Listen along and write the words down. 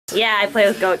Yeah, I play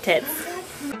with goat tits.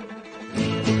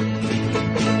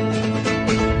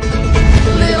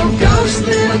 Little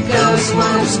ghost, what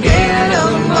I'm scared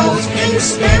of the most. Can you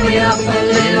spare me up a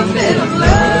little bit of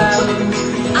love?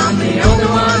 I'm the only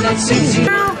one that sees you.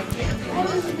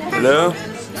 Hello?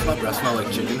 Does my breath smell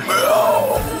like chicken?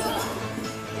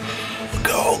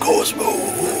 Go, Cosmo.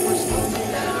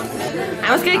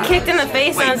 I was getting kicked in the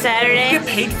face on Saturday. You get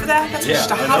paid for that? That's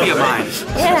just a hobby of mine.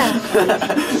 Yeah.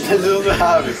 This is a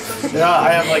hobby. Yeah,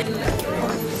 I have like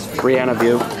Brianna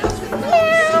view.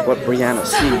 What Brianna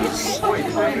sees.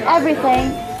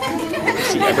 Everything. You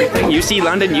see everything. You see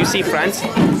London, you see France,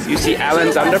 you see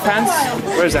Alan's underpants.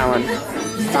 Where's Alan?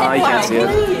 Oh, you can't see it.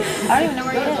 I don't even know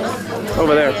where he is.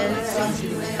 Over there.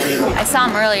 I saw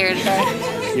him earlier today.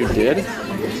 You did?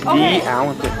 Okay.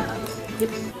 Alan.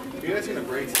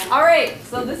 Alright,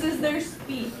 so this is their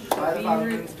speech.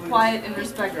 Be quiet and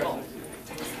respectful.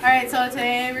 Alright, so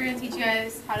today we're going to teach you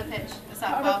guys how to pitch a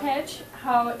softball. How to pitch,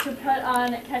 how to put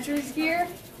on catcher's gear,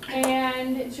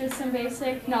 and just some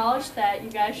basic knowledge that you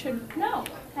guys should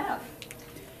have.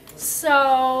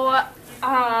 So,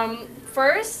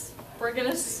 first, we're going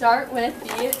to start with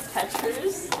the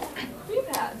catcher's knee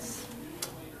pads.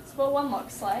 That's what one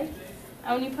looks like.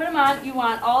 And when you put them on, you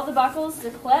want all the buckles to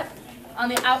clip on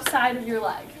the outside of your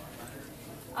leg.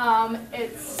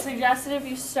 It's suggested if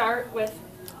you start with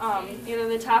either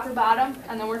the top or bottom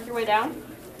and then work your way down,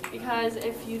 because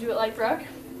if you do it like Brooke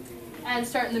and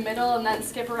start in the middle and then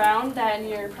skip around, then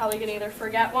you're probably going to either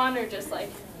forget one or just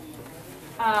like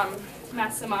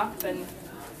mess them up, and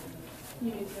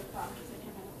you need to get props.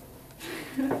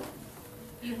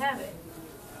 You have it.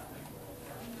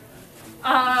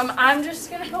 I'm just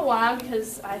going to put one on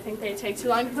because I think they take too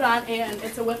long to put on, and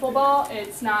it's a wiffle ball.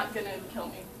 It's not going to kill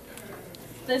me.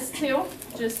 This too,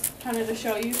 just kind of to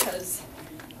show you because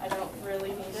I don't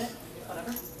really need it,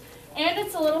 whatever. And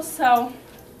it's a little, so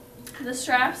the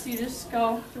straps, you just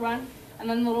go through one, and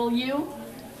then the little U,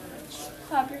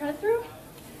 pop your head through,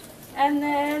 and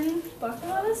then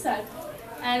buckle on this side.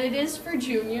 And it is for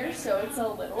juniors, so it's a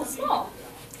little small,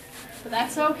 but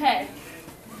that's okay.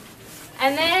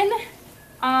 And then,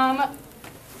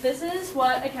 this is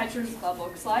what a catcher's glove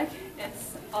looks like.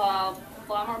 It's a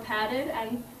lot more padded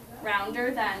and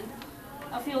rounder than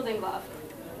a fielding glove,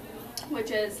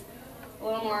 which is a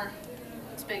little more,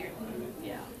 It's bigger.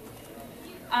 yeah.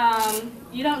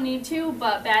 You don't need to,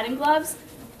 but batting gloves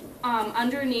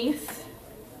underneath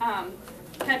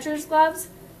catcher's gloves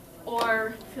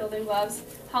or fielding gloves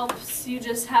helps you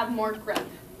just have more grip,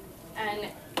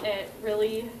 and it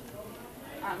really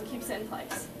keeps it in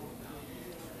place.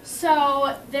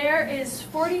 So there is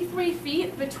 43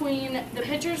 feet between the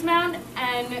pitcher's mound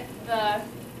and the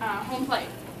home plate.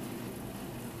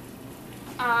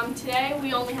 Today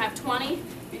we only have 20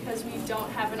 because we don't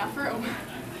have enough room.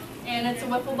 And it's a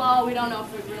wiffle ball, we don't know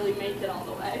if we'd really make it all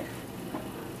the way.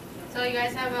 So you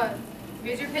guys have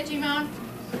here's your pitching mound.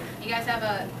 You guys have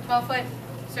a 12-foot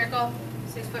circle,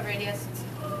 6-foot radius. It's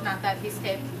not that piece of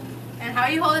tape. And how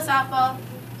you hold a softball,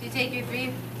 you take your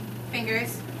 3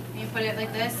 fingers and you put it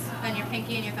like this, then your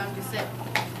pinky and your thumb just sit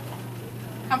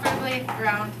comfortably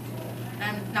around. And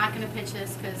I'm not going to pitch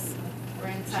this because we're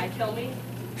inside. Should kill me?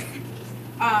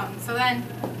 So then,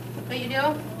 what you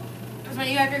do is when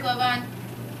you have your glove on,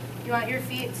 you want your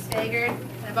feet staggered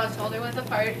and about shoulder width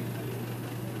apart.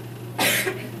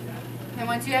 And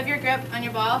once you have your grip on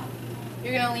your ball,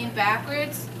 you're going to lean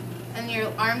backwards, and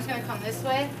your arm's going to come this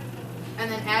way.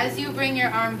 And then as you bring your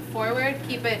arm forward,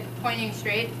 keep it pointing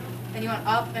straight, and you want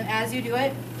up, and as you do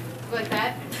it, go like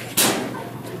that.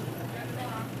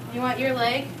 You want your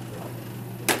leg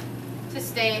to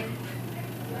stay.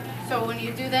 So when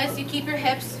you do this, you keep your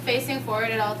hips facing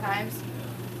forward at all times,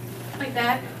 like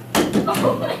that.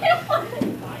 Oh my God.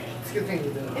 It's a good thing to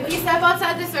do. If you step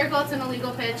outside the circle, it's an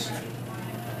illegal pitch.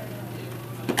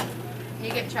 You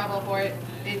get in trouble for it.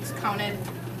 It's counted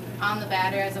on the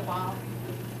batter as a ball.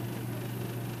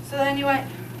 So then you want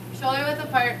shoulder width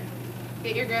apart,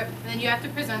 get your grip, and then you have to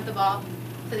present the ball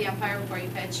to the umpire before you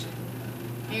pitch.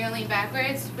 And you're going to lean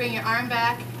backwards, bring your arm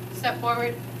back, step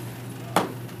forward,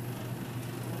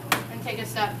 and take a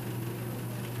step.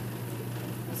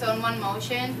 So in one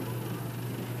motion,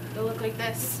 it'll look like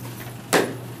this.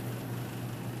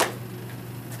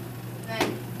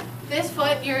 Then this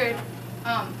foot, your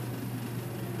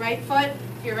right foot,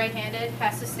 if you're right-handed,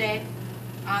 has to stay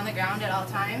on the ground at all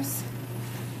times.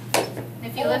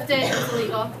 If you lift it, it's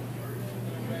illegal.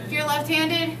 If you're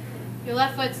left-handed, your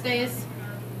left foot stays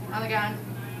on the ground.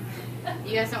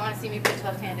 You guys don't want to see me pitch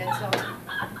left-handed, so.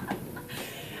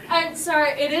 I'm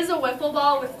sorry, it is a wiffle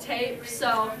ball with tape,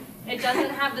 so it doesn't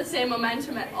have the same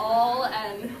momentum at all,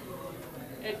 and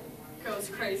it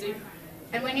crazy.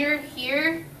 And when you're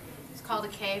here, it's called a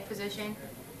K position.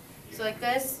 So like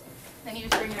this, then you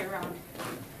just bring it around.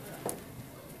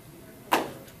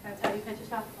 That's how you pitch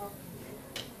a softball.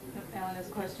 Alan has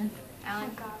a question.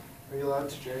 Alan? Are you allowed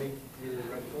to straight your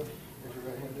right foot if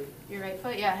you're right-handed? Your right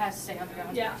foot? Yeah, it has to stay on the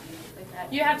ground. Yeah. Like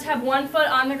that. You have to have one foot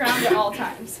on the ground at all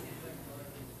times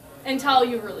until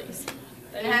you release.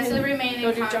 Then It you has can to remain go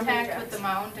in do jumping contact jacks. with the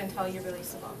mound until you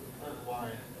release the ball.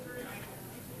 Why?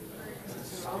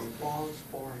 Softball's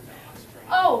boring.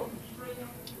 Oh,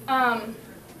 and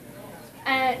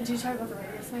do you talk about the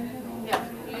radius thing? Yeah,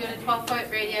 you get a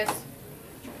 12-foot radius,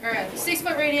 or a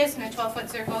 6-foot radius and a 12-foot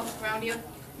circle around you.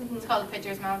 It's called a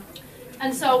pitcher's mound.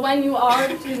 And so when you are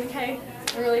doing the K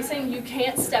and releasing, you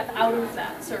can't step out of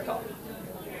that circle,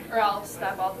 or I'll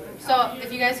step out. So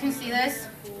if you guys can see this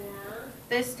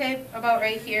tape about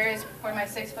right here is where my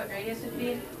 6-foot radius would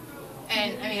be.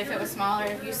 And I mean, if it was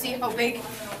smaller, you see how big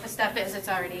the step is, it's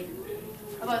already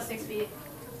about 6 feet.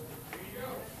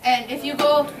 And if you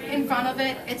go in front of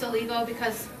it, it's illegal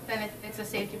because then it's a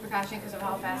safety precaution because of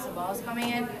how fast the ball is coming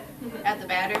in at the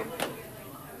batter.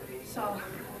 So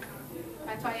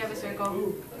that's why you have a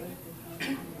circle.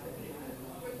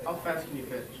 How fast can you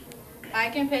pitch? I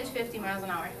can pitch 50 miles an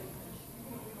hour.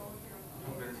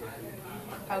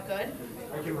 How good?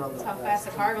 I can run That's that how fast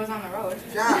the car goes on the road.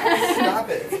 God, stop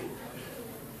it.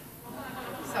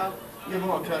 So You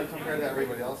won't compare to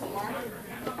everybody else.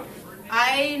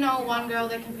 I know one girl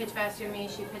that can pitch faster than me.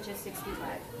 She pitches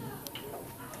 65.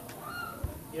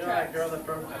 You know that girl that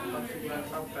broke that punching glass?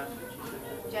 How fast did she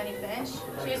pitch? Jenny Finch.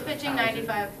 She was pitching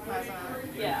 95 miles an hour.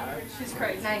 Yeah, she's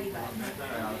crazy. 95.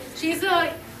 She's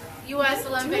a U.S.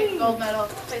 Olympic gold medal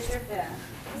pitcher. Yeah.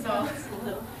 So,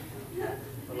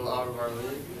 A little out of our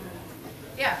league.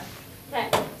 yeah. Okay.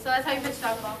 So that's how you pitch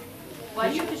softball. Why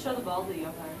do you have to show the ball to the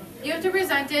umpire? You have to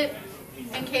present it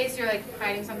in case you're like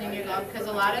hiding something in your glove. Because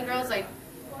a lot of girls like,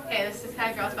 okay, this is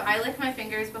kind of gross, but I lick my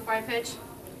fingers before I pitch,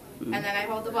 and then I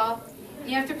hold the ball.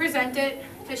 You have to present it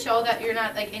to show that you're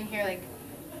not like in here like,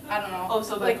 I don't know, Oh,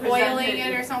 so like present oiling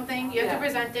it- it or something. You have Yeah. to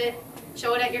present it,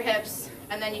 show it at your hips,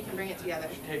 and then you can bring it together.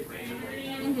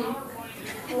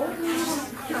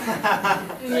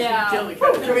 Yeah. Can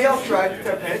we all try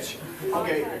to pitch?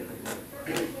 Okay.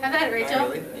 Have that,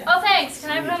 Rachel? Oh, thanks. Can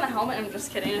I put on the helmet? I'm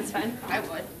just kidding. It's fine. I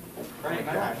would. Right,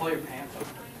 Don't pull your pants up.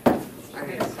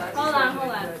 Hold on,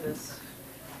 hold on.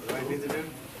 What do I need to do?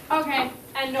 Okay.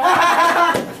 And no.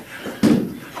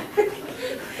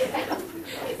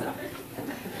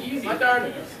 My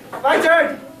turn. My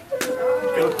turn!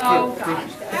 Oh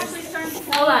gosh.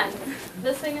 Hold on.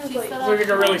 This thing is like Looks like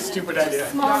a really stupid idea.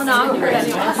 small enough for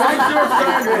anyone.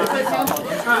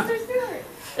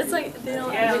 It's like they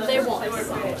don't. They won't.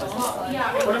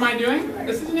 What am I doing?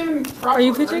 This isn't even proper. Are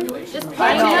you pitching? Just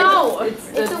play. No.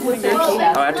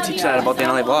 Oh, I have to teach that about the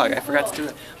NLA blog. I forgot to do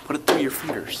it. Put it through your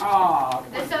fingers. Aw.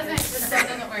 This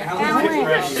doesn't work.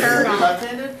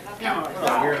 Left-handed?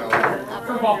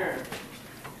 Curveball.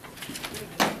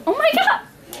 Oh my god.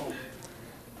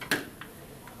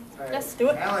 Yes, do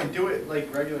it. Alan, do it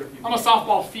like regular people. I'm a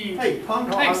softball fiend. Hey, pump.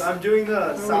 No, Thanks. I'm doing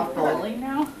the softball.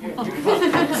 now?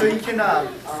 So you can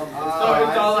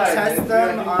test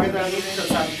them on them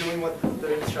because I'm doing what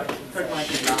the instructions say.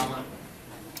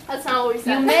 That's not what we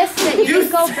said. You missed it. You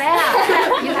can go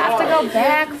back. You have to go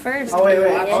back first. Oh, wait.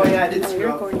 Oh, yeah, I did screw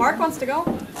up. Mark wants to go?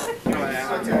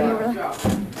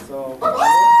 So,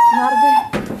 Not a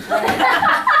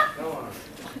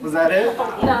was that it? No.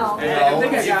 No. I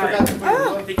think I got it.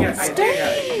 Oh, I think I got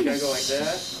it. You gotta go like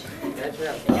that.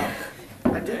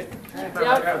 I did. And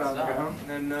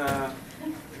then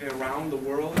around the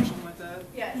world or something like that.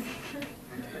 Yes.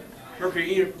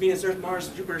 Mercury, Venus, Earth, Mars,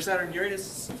 Jupiter, Saturn,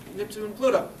 Uranus, Neptune, and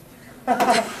Pluto.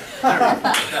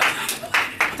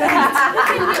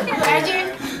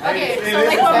 Okay, so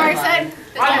like what Mark said,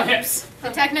 On the hips. the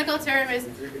technical term is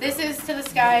this is to the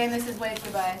sky and this is wave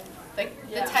goodbye. Like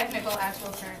the technical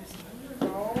actual terms.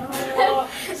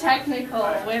 Technical.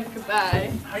 Wave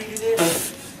goodbye. How do you do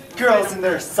this? Girls and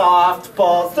their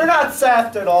softballs. They're not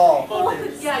soft at all.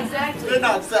 Yeah, exactly. They're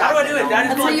not soft. How do I do it? That is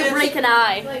That's how like you this. break an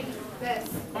eye. Like this.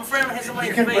 I'm afraid I'm gonna hit somebody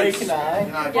You in can the break face. an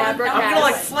eye. Yeah, break I'm gonna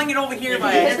like eyes. fling it over here in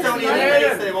my Hit head. somebody in the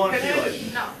face, they won't feel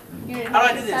it. No. How do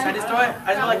I do this? I just throw it?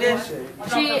 I just go like this?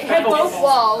 She hit both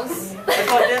walls. I just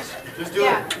go like this? Just do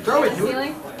it. Throw it. Do it.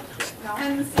 Ceiling.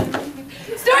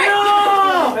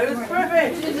 No! It was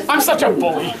perfect! I'm such a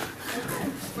bully.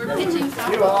 We're pitching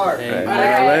softball. You are.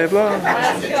 NLA blog.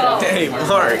 Let's go. Hey,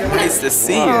 Mark, nice to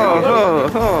see you. Oh,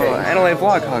 NLA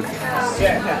blog hug.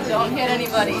 Don't hit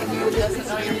anybody who doesn't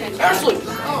know your pitcher. Ashley!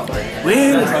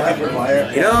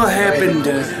 Well, it all happened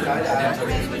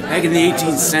back in the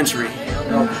 18th century.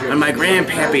 when my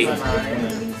grandpappy,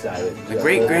 my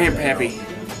great-grandpappy,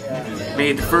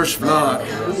 made the first vlog.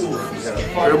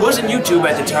 But it wasn't YouTube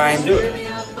at the time.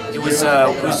 It was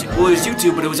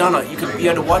YouTube, but it was on a, you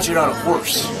had to watch it on a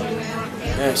horse.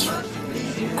 Yes.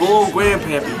 Good old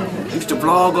grandpappy used to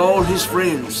vlog all his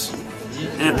friends.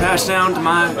 And it passed down to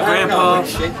my grandpa,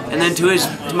 and then to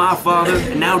my father,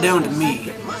 and now down to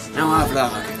me. Now I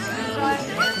vlog.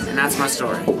 And that's my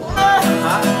story.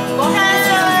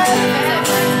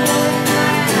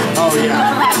 Oh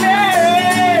yeah.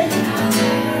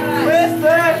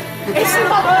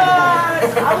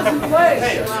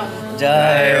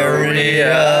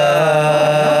 Diarrhea.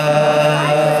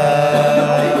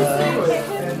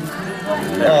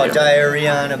 Oh,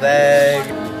 diarrhea on a bag.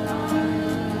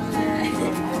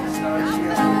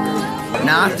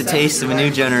 Not the taste of a new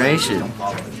generation.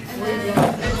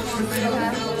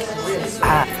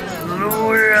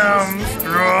 Louis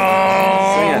Armstrong.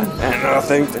 And I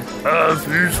think As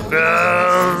he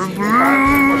stands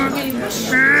blue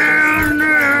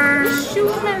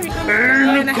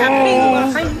in the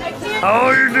cold. How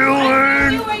you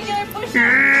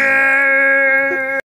doing?